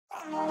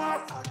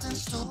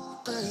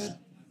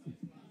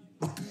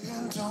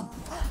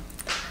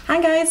Hi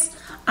guys,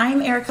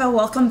 I'm Erica.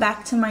 Welcome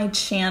back to my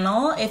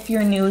channel. If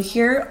you're new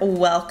here,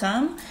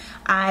 welcome.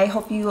 I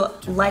hope you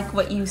like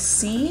what you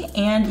see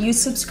and you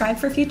subscribe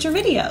for future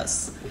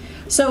videos.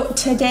 So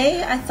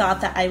today I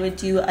thought that I would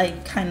do a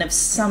kind of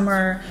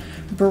summer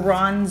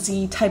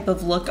bronzy type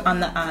of look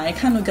on the eye,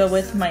 kind of go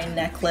with my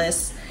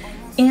necklace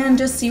and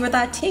just see where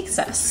that takes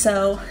us.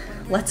 So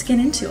let's get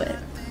into it.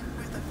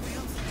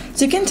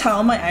 So you can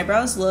tell my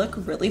eyebrows look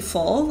really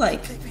full,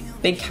 like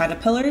big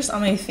caterpillars on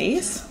my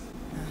face.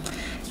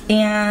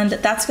 And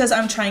that's because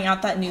I'm trying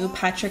out that new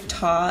Patrick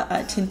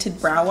Ta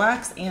tinted brow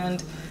wax,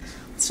 and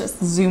let's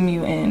just zoom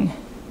you in.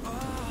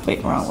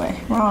 Wait, wrong way.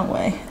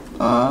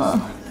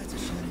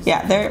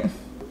 Yeah, there.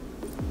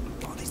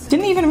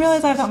 Didn't even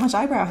realize I have that much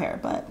eyebrow hair,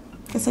 but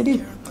guess I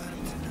do.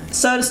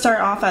 So to start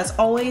off, as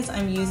always,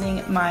 I'm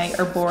using my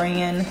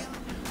Erborian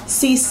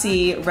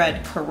CC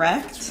Red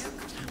Correct.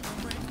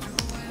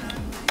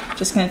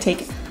 Just gonna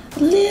take a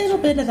little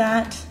bit of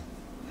that,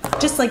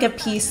 just like a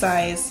pea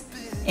size,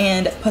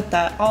 and put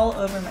that all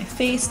over my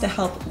face to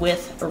help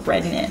with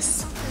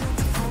redness.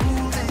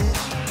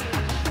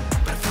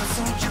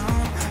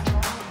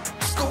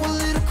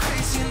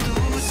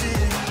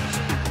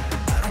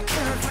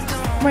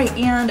 Right,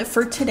 and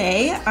for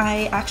today,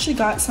 I actually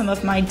got some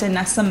of my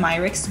Danessa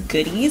Myricks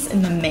goodies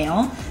in the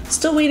mail.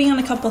 Still waiting on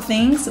a couple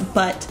things,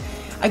 but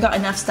I got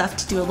enough stuff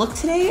to do a look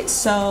today,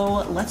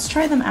 so let's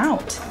try them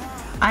out.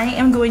 I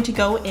am going to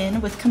go in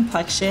with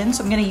complexion,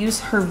 so I'm going to use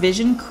her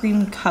Vision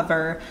Cream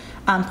Cover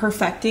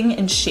Perfecting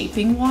and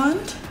Shaping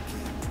Wand.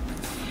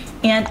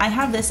 And I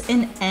have this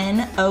in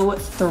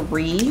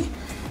N03,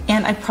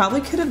 and I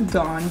probably could have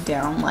gone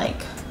down like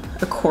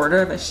a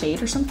quarter of a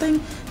shade or something.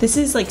 This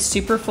is like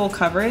super full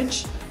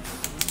coverage,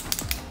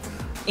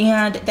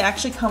 and they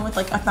actually come with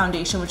like a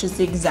foundation which is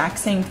the exact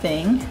same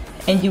thing,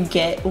 and you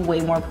get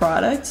way more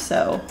product,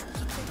 so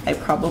I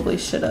probably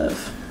should have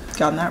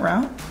gone that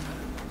route.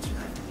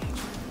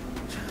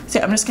 So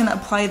I'm just gonna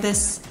apply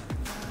this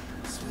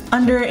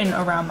under and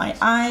around my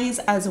eyes,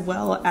 as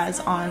well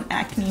as on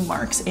acne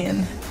marks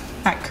and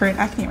current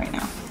acne right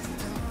now.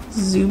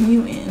 Zoom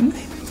you in.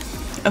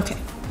 Okay,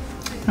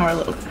 now we're a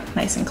little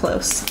nice and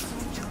close.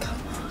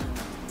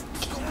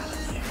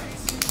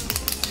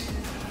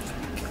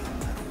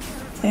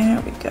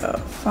 There we go,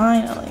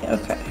 finally,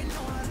 okay.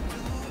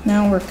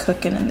 Now we're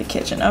cooking in the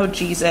kitchen. Oh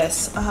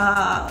Jesus,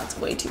 that's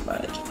way too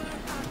much.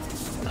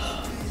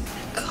 Oh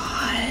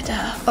God,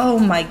 oh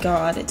my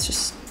God, it's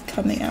just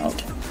coming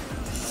out.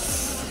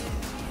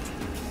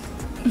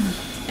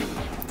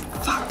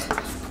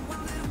 Fuck.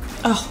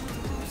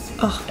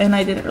 Oh, and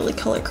I didn't really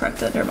color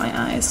correct under my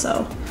eyes,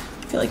 so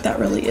I feel like that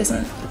really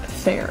isn't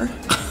fair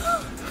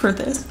for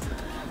this.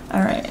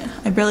 All right,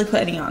 I barely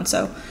put any on,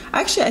 so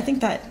actually I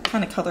think that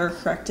kind of color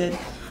corrected,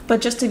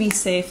 but just to be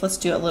safe, let's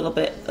do a little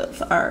bit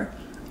of our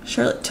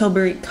Charlotte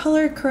Tilbury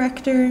color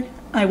corrector.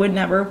 I would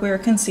never wear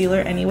concealer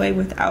anyway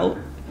without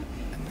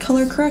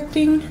color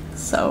correcting,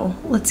 so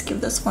let's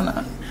give this one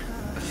a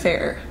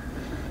fair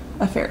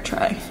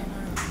try.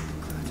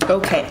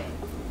 Okay,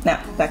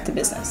 now back to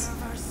business.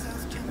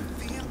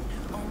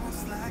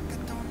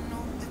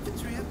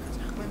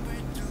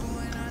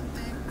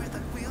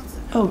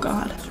 Oh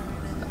God.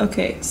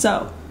 Okay,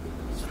 so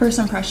first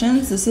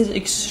impressions, this is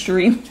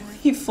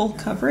extremely full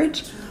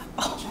coverage.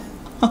 Oh,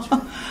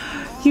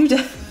 you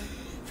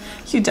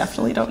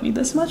definitely don't need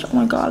this much. Oh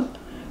my God.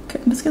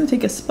 Okay, I'm just gonna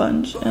take a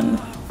sponge and,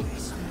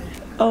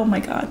 oh my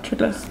God, try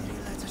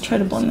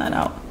to blend that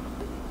out.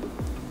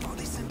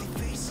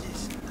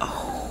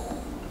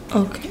 Oh,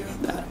 okay,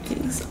 that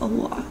is a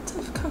lot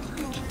of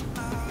coverage.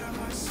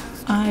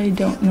 I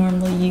don't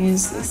normally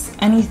use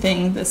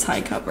anything this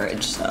high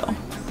coverage, so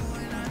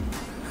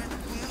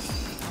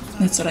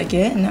that's what I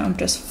get, and now I'm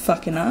just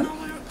fucking up.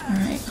 All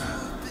right.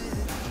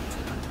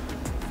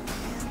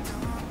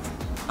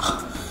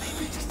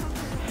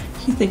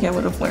 You think I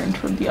would have learned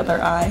from the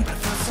other eye?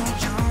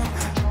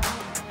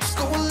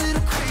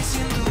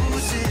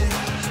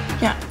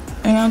 Yeah,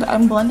 and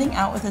I'm blending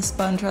out with a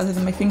sponge rather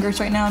than my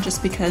fingers right now,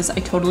 just because I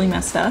totally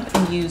messed up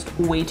and used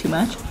way too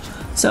much.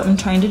 So I'm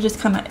trying to just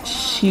kind of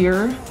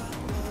shear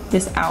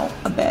this out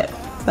a bit,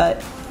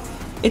 but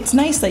it's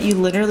nice that you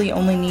literally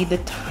only need the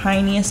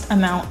tiniest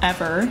amount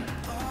ever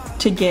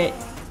to get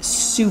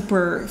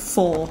super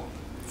full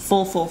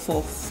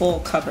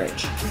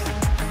coverage.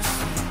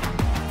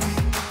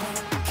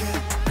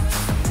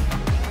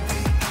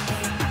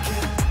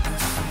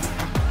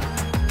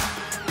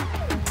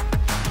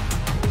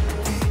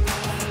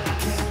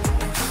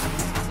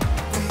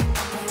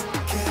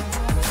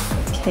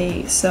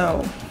 Okay,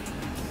 so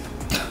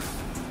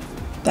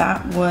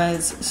that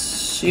was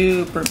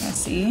super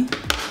messy.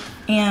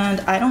 And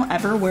I don't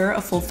ever wear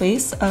a full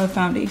face of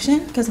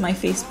foundation because my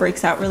face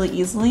breaks out really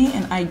easily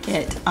and I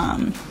get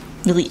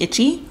really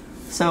itchy.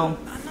 So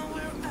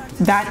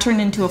that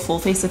turned into a full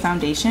face of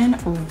foundation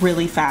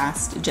really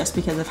fast just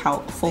because of how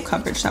full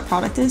coverage that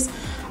product is.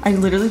 I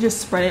literally just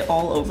spread it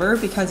all over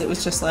because it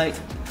was just like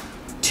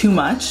too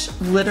much.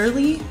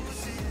 Literally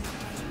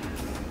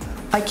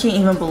I can't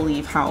even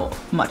believe how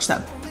much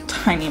that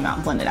tiny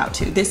amount blended out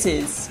to. This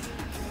is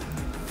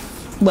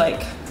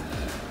like,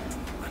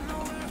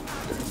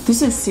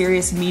 this is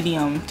serious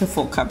medium to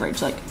full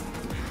coverage. Like,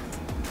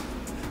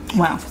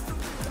 wow.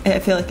 I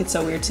feel like it's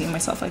so weird seeing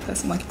myself like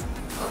this. I'm like,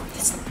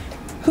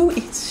 who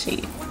is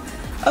she?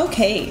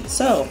 Okay,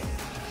 so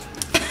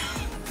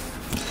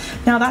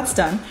now that's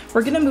done.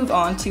 We're gonna move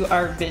on to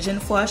our Vision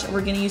Flush.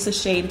 We're gonna use the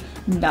shade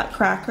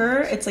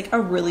Nutcracker. It's like a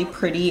really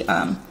pretty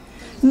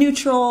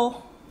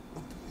neutral,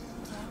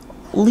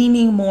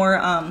 leaning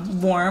more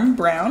warm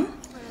brown.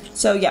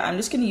 So yeah, I'm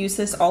just gonna use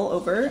this all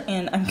over,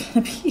 and I'm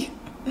gonna be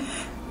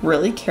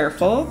really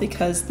careful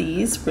because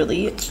these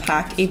really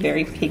pack a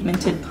very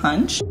pigmented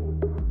punch.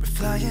 We're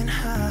flying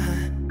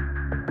high,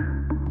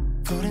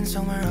 floating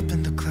somewhere up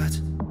in the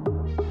clouds.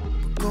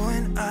 We're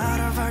going out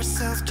of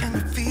ourselves, can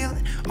you feel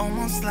it?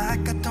 Almost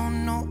like I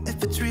don't know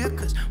if it's real,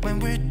 cause when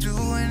we're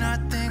doing our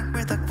thing,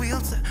 we're like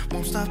wheels that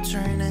won't stop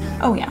turning.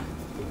 Oh yeah,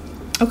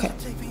 okay.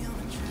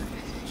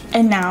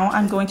 And now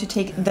I'm going to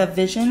take the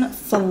Vision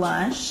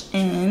Flush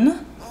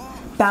in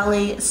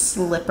Ballet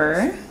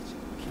Slipper.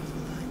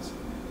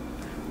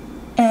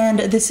 And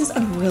this is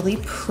a really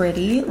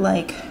pretty,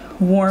 like,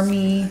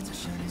 warmy,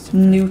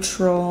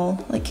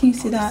 neutral, like, can you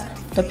see that?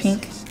 The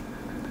pink?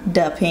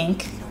 The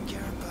pink.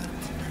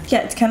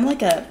 Yeah, it's kind of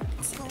like a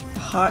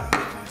hot,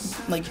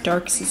 like,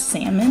 dark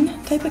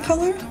salmon type of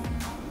color.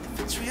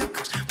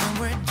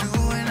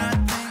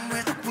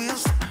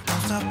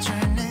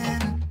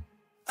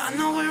 I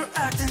know we're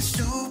acting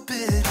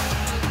stupid.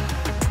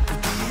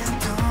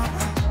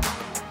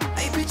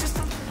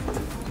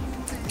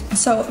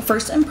 So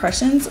first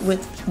impressions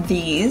with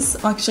these,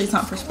 well, actually it's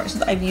not first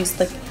impressions, I've used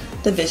like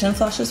the Vision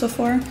Flushes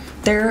before.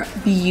 They're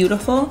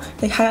beautiful.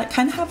 They kind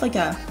of have like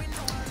a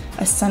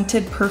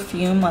scented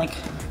perfume, like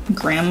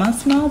grandma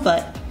smell,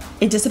 but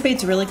it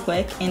dissipates really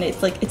quick, and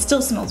it's like, it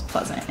still smells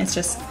pleasant. It's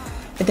just,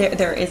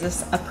 there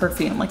is a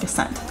perfume, like a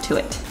scent to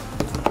it.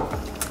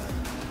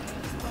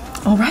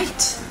 All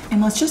right,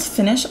 and let's just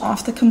finish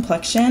off the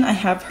complexion. I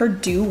have her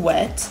Dew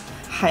Wet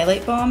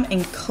Highlight Balm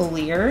in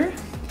Clear,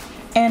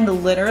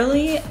 and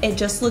literally it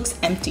just looks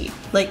empty.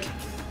 Like,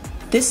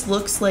 this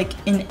looks like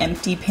an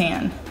empty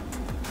pan.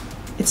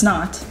 It's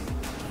not,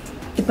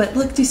 but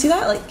look, do you see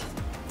that? Like,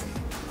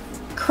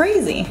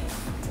 crazy.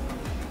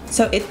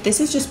 So this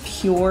is just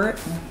pure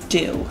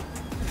dew.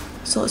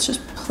 So let's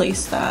just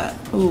place that.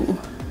 Ooh,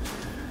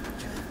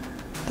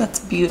 that's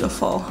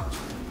beautiful.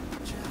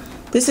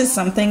 This is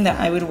something that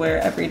I would wear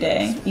every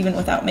day, even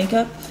without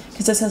makeup,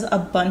 because this has a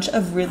bunch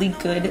of really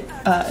good,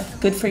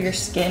 good for your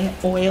skin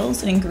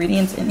oils and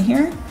ingredients in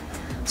here.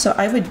 So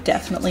I would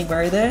definitely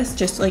wear this,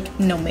 just like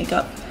no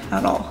makeup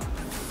at all.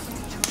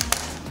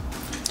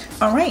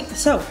 All right,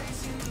 so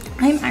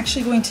I'm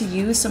actually going to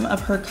use some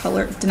of her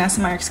Danessa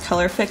Myricks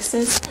color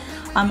fixes.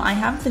 I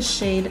have the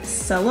shade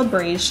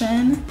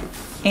Celebration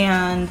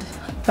and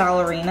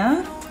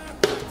Ballerina.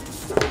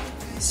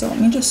 So let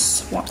me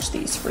just swatch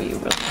these for you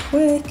real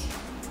quick.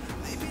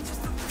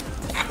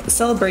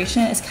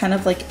 Celebration is kind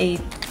of like a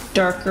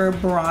darker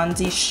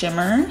bronzy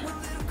shimmer.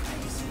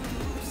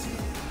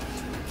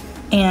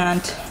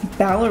 And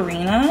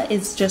Ballerina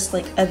is just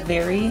like a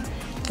very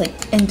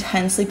like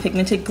intensely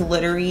pigmented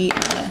glittery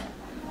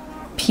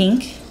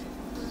pink.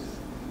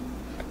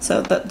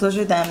 So those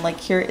are them. Like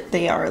here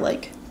they are,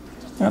 like,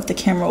 I don't know if the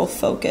camera will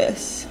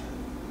focus.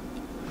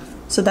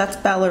 So that's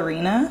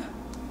Ballerina,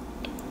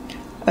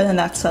 and then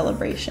that's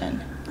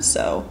Celebration.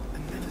 So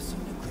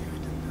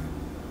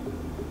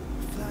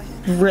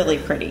really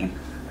pretty.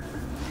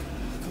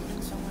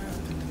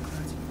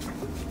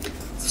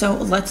 So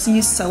let's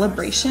use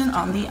Celebration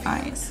on the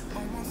eyes.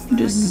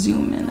 Just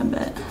zoom in a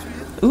bit.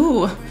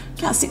 Ooh,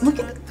 yeah, see, look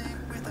at,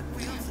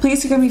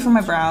 please forgive me for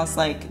my brows.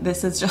 Like,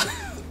 this is just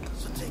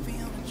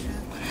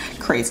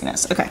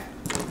craziness. Okay,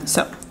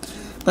 so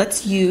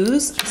let's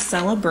use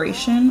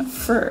Celebration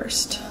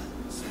first.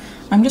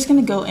 I'm just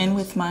gonna go in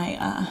with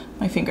my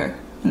my finger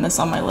and this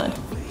on my lid.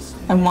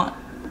 I want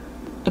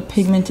a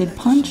pigmented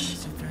punch,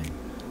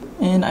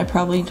 and I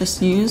probably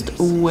just used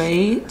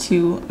way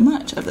too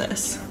much of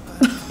this.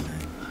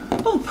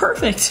 Oh,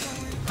 perfect.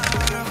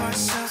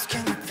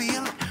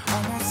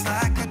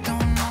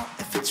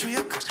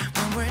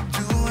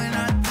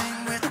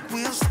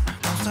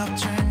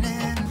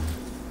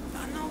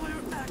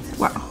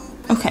 Wow,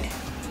 okay.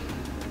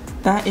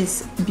 That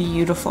is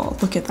beautiful.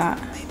 Look at that.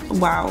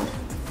 Wow.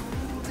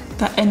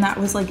 That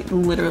was like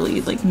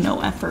literally like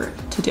no effort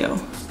to do.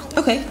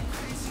 Okay.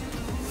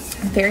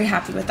 I'm very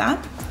happy with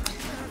that.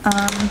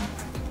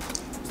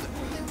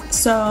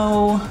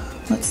 So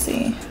let's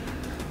see. I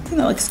think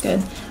that looks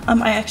good.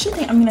 I actually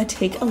think I'm gonna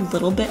take a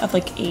little bit of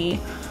like a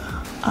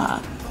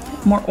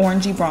more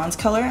orangey bronze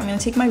color. I'm gonna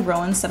take my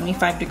Roen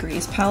 75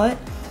 Degrees palette.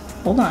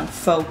 Hold on,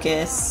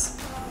 focus.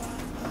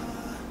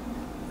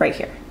 Right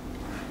here.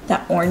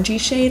 That orangey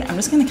shade, I'm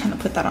just gonna kind of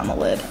put that on the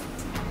lid.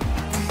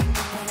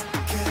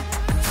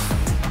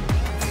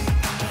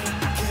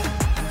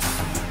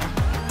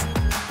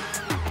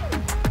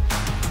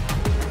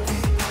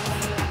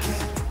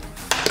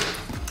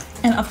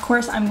 And of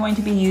course, I'm going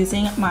to be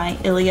using my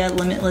Ilia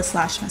Limitless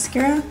Lash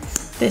Mascara.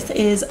 This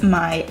is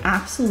my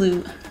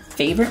absolute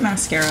favorite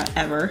mascara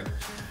ever.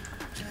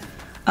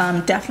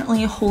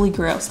 Definitely a holy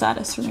grail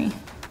status for me.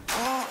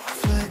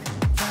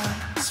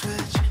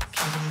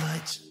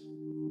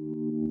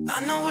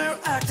 I know we're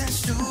acting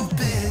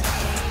stupid.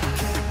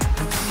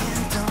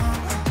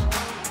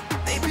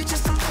 Maybe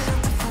just a little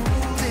bit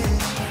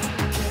foolish.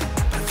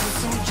 I feel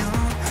so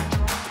young.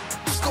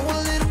 Just go a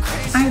little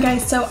crazy. Alright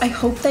guys, so I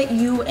hope that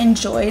you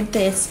enjoyed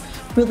this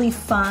really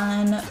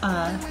fun,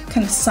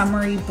 kind of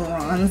summery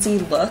bronzy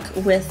look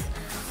with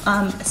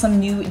some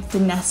new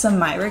Danessa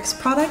Myricks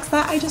products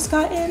that I just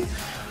got in.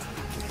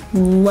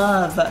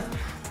 Love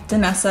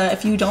Danessa.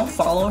 If you don't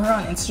follow her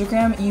on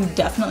Instagram, you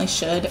definitely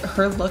should.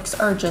 Her looks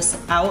are just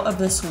out of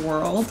this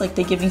world. Like,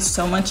 they give me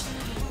so much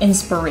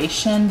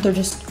inspiration. They're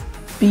just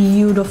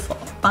beautiful,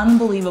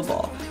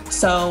 unbelievable.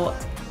 So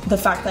the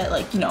fact that,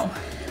 like, you know,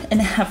 an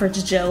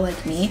average Joe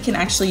like me can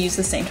actually use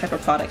the same type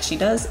of product she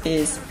does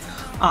is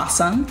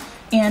awesome.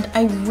 And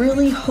I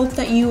really hope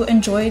that you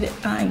enjoyed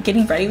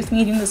getting ready with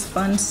me, doing this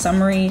fun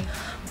summery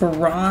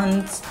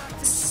bronze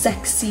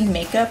sexy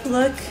makeup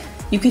look.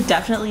 You could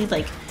definitely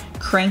like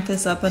crank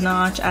this up a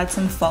notch, add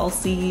some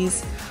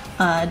falsies,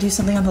 do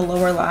something on the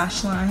lower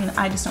lash line.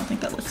 I just don't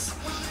think that looks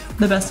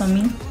the best on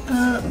me,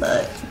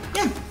 but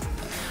yeah.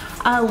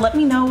 Let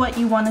me know what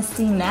you want to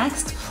see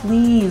next.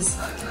 Please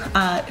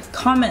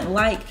comment,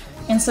 like,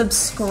 and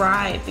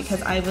subscribe,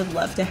 because I would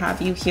love to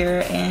have you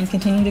here and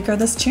continue to grow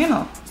this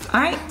channel. All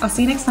right, I'll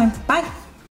see you next time. Bye.